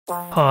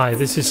Hi,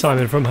 this is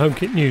Simon from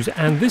HomeKit News,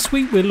 and this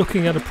week we're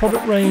looking at a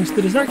product range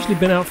that has actually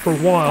been out for a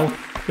while,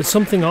 but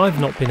something I've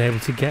not been able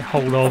to get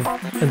hold of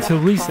until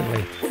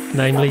recently,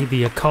 namely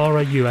the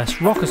Aqara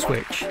US Rocker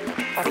Switch.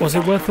 Was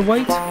it worth the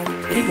wait?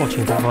 Keep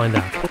watching to find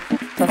out.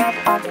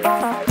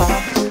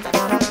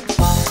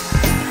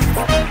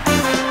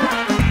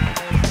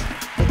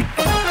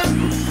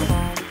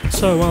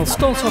 So I'll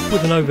start off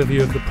with an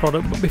overview of the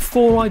product, but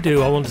before I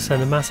do I want to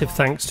send a massive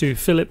thanks to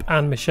Philip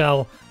and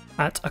Michelle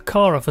at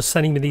Aqara for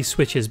sending me these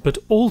switches, but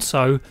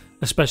also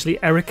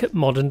especially Eric at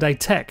Modern Day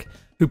Tech,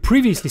 who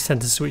previously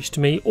sent a switch to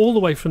me all the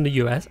way from the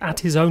US at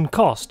his own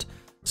cost.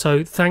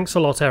 So thanks a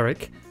lot,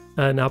 Eric.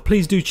 Now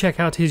please do check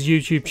out his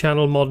YouTube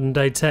channel Modern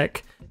Day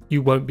Tech,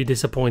 you won't be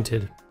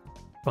disappointed.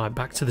 Right,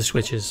 back to the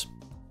switches.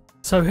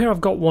 So here I've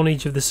got one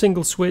each of the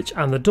single switch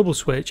and the double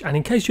switch, and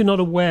in case you're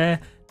not aware,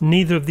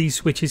 neither of these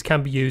switches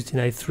can be used in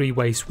a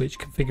three-way switch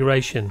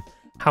configuration.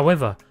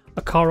 However,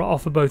 Aqara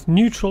offer both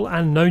neutral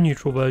and no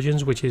neutral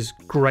versions, which is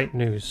great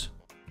news.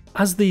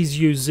 As these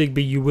use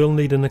Zigbee, you will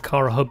need an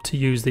Aqara hub to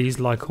use these,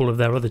 like all of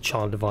their other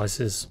child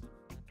devices.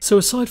 So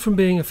aside from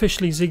being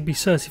officially Zigbee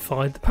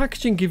certified, the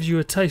packaging gives you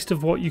a taste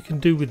of what you can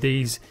do with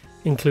these,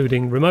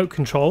 including remote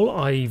control,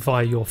 i.e.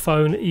 via your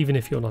phone even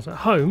if you're not at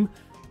home.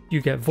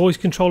 You get voice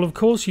control, of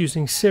course,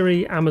 using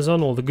Siri,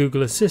 Amazon or the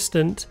Google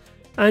Assistant,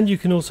 and you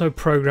can also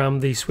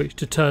program the switch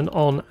to turn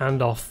on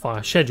and off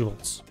via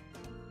schedules.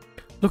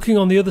 Looking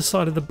on the other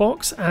side of the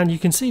box, and you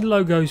can see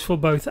logos for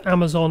both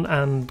Amazon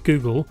and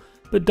Google,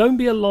 but don't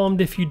be alarmed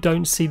if you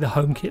don't see the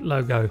HomeKit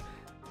logo,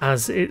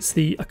 as it's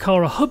the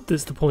Aqara hub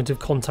that's the point of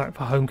contact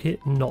for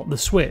HomeKit, not the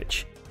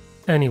switch.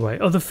 Anyway,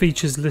 other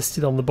features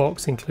listed on the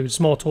box include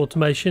smart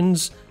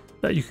automations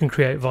that you can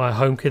create via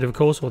HomeKit, of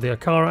course, or the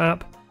Aqara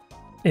app.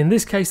 In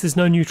this case there's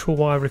no neutral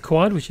wire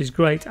required, which is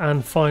great,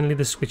 and finally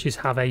the switches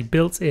have a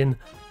built-in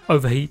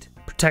overheat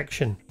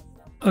protection.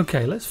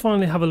 Okay, let's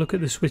finally have a look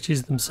at the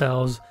switches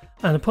themselves,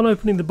 and upon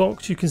opening the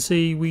box you can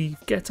see we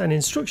get an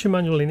instruction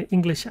manual in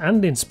English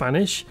and in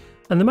Spanish,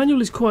 and the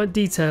manual is quite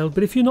detailed,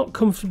 but if you're not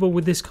comfortable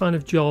with this kind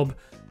of job,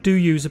 do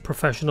use a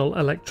professional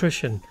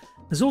electrician.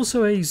 There's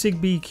also a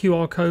Zigbee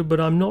QR code, but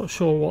I'm not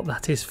sure what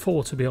that is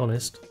for, to be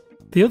honest.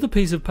 The other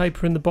piece of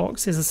paper in the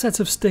box is a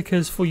set of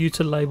stickers for you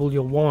to label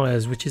your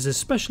wires, which is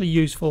especially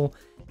useful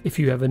if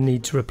you ever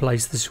need to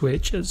replace the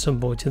switch at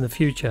some point in the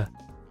future.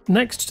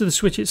 Next to the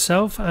switch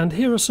itself, and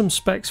here are some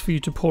specs for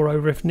you to pore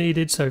over if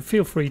needed, so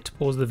feel free to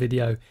pause the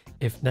video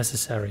if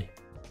necessary.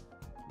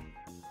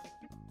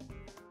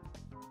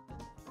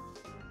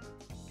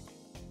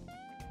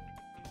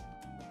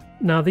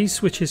 Now these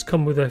switches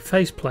come with a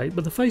faceplate,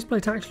 but the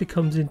faceplate actually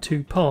comes in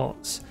two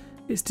parts.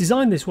 It's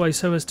designed this way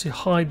so as to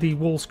hide the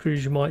wall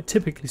screws you might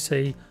typically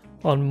see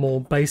on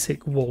more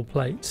basic wall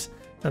plates.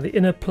 Now the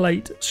inner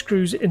plate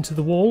screws into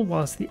the wall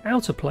whilst the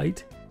outer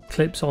plate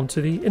clips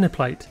onto the inner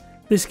plate.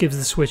 This gives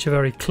the switch a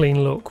very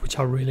clean look, which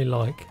I really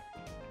like.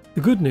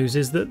 The good news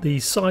is that the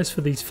size for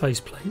these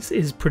faceplates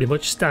is pretty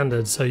much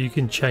standard, so you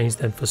can change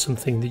them for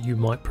something that you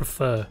might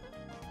prefer.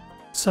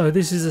 So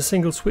this is a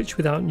single switch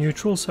without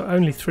neutral, so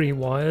only 3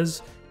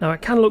 wires. Now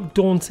it can look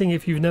daunting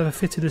if you've never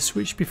fitted a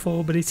switch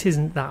before, but it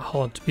isn't that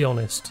hard, to be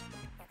honest.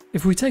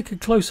 If we take a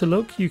closer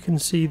look, you can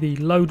see the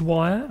load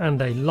wire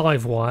and a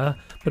live wire,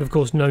 but of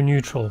course no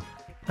neutral.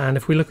 And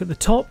if we look at the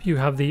top, you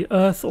have the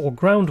earth or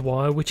ground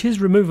wire, which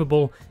is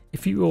removable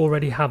if you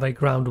already have a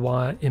ground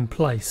wire in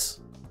place.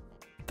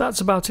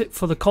 That's about it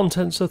for the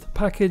contents of the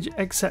package,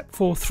 except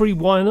for 3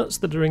 wire nuts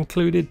that are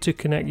included to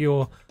connect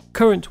your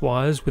current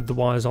wires with the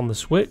wires on the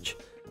switch,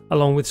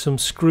 along with some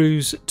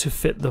screws to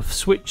fit the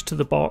switch to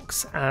the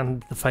box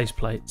and the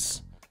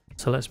faceplates.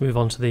 So let's move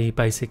on to the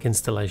basic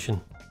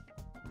installation.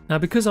 Now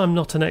because I'm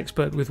not an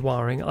expert with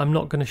wiring, I'm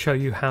not going to show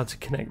you how to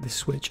connect this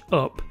switch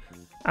up,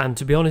 and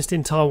to be honest,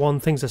 in Taiwan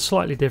things are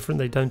slightly different.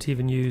 They don't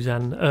even use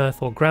an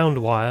earth or ground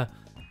wire,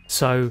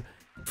 so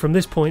from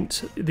this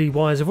point the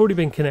wires have already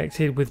been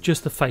connected with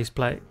just the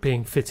faceplate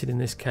being fitted in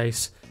this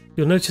case.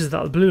 You'll notice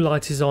that the blue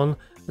light is on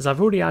as I've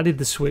already added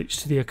the switch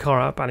to the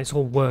Aqara app and it's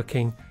all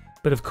working.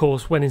 But of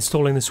course, when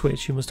installing the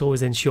switch, you must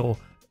always ensure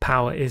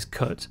power is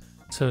cut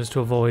so as to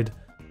avoid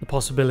the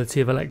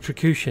possibility of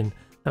electrocution.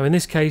 Now in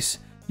this case,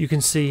 you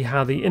can see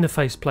how the inner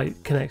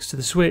faceplate connects to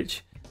the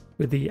switch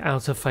with the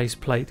outer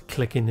faceplate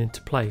clicking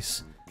into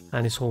place,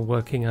 and it's all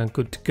working and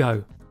good to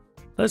go.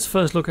 Let's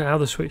first look at how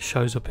the switch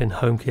shows up in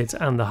HomeKit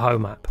and the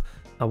Home app.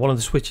 Now one of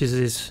the switches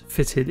is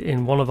fitted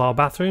in one of our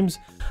bathrooms,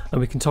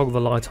 and we can toggle the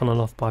light on and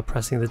off by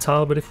pressing the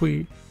tile, but if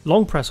we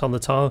long press on the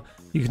tile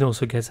you can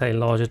also get a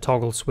larger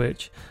toggle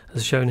switch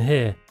as shown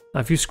here.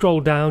 Now if you scroll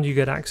down you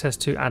get access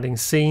to adding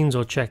scenes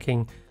or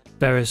checking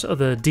various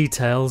other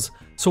details.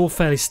 It's all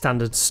fairly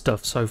standard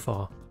stuff so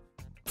far.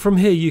 From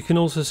here you can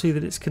also see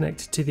that it's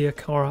connected to the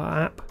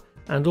Aqara app,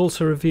 and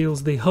also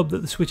reveals the hub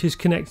that the switch is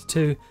connected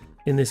to,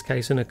 in this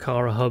case an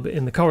Aqara hub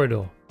in the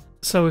corridor.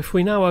 So if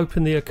we now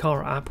open the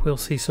Aqara app, we'll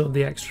see some of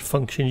the extra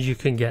functions you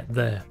can get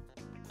there.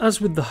 As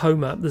with the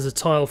Home app, there's a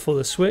tile for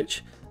the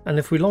switch, and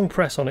if we long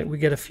press on it we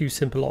get a few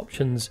simple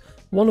options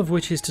one of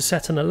which is to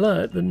set an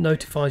alert that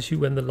notifies you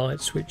when the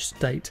light switch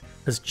state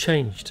has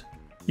changed.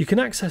 You can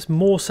access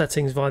more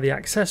settings via the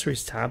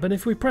Accessories tab, and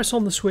if we press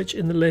on the switch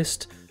in the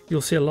list,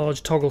 you'll see a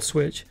large toggle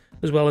switch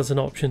as well as an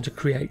option to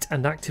create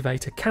and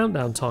activate a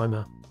countdown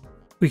timer.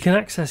 We can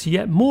access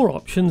yet more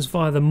options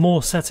via the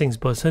More Settings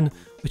button,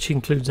 which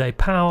includes a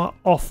power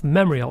off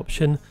memory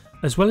option,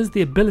 as well as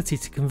the ability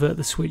to convert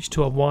the switch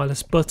to a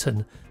wireless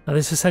button. Now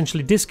this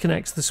essentially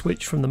disconnects the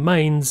switch from the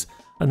mains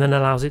and then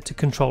allows it to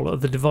control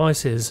other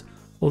devices,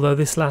 although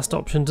this last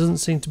option doesn't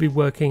seem to be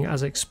working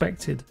as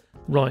expected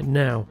right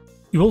now.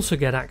 You also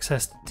get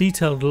access to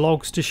detailed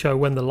logs to show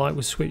when the light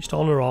was switched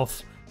on or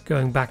off,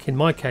 going back in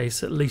my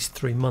case at least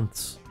 3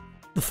 months.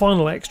 The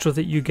final extra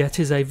that you get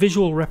is a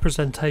visual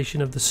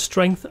representation of the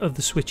strength of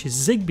the switch's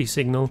Zigbee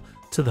signal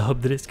to the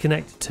hub that it's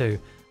connected to,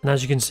 and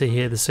as you can see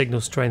here, the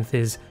signal strength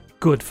is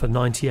good for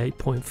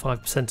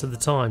 98.5% of the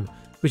time,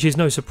 which is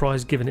no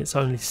surprise given it's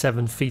only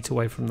 7 feet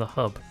away from the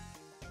hub.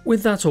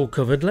 With that all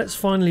covered, let's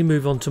finally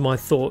move on to my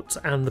thoughts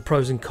and the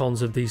pros and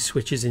cons of these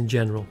switches in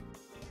general.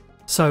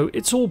 So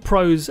it's all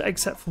pros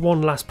except for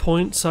one last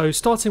point. So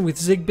starting with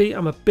Zigbee,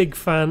 I'm a big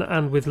fan,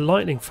 and with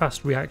lightning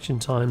fast reaction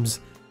times,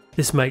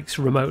 this makes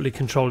remotely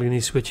controlling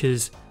these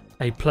switches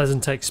a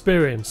pleasant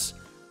experience.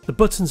 The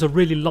buttons are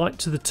really light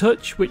to the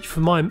touch, which for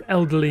my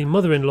elderly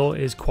mother-in-law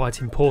is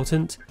quite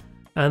important,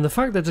 and the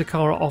fact that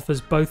Aqara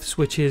offers both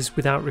switches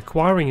without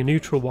requiring a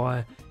neutral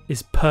wire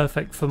is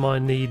perfect for my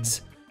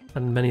needs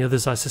and many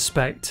others I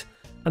suspect,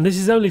 and this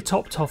is only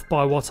topped off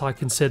by what I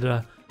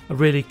consider a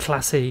really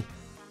classy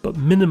but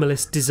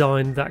minimalist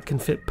design that can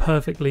fit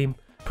perfectly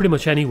pretty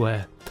much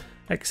anywhere,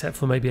 except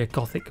for maybe a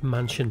gothic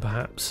mansion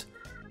perhaps.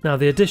 Now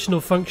the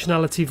additional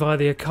functionality via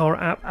the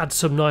Aqara app adds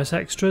some nice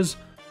extras,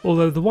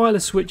 although the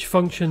wireless switch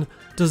function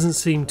doesn't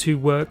seem to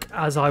work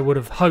as I would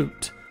have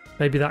hoped.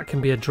 Maybe that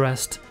can be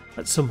addressed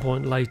at some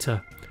point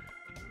later.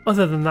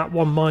 Other than that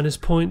one minus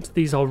point,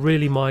 these are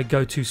really my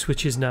go-to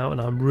switches now and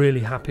I'm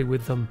really happy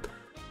with them.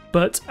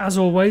 But as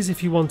always,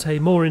 if you want a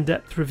more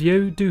in-depth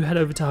review, do head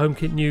over to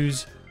HomeKit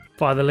News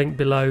via the link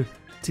below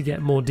to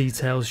get more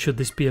details should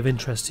this be of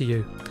interest to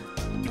you.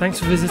 Thanks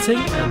for visiting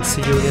and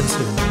see you again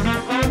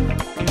soon.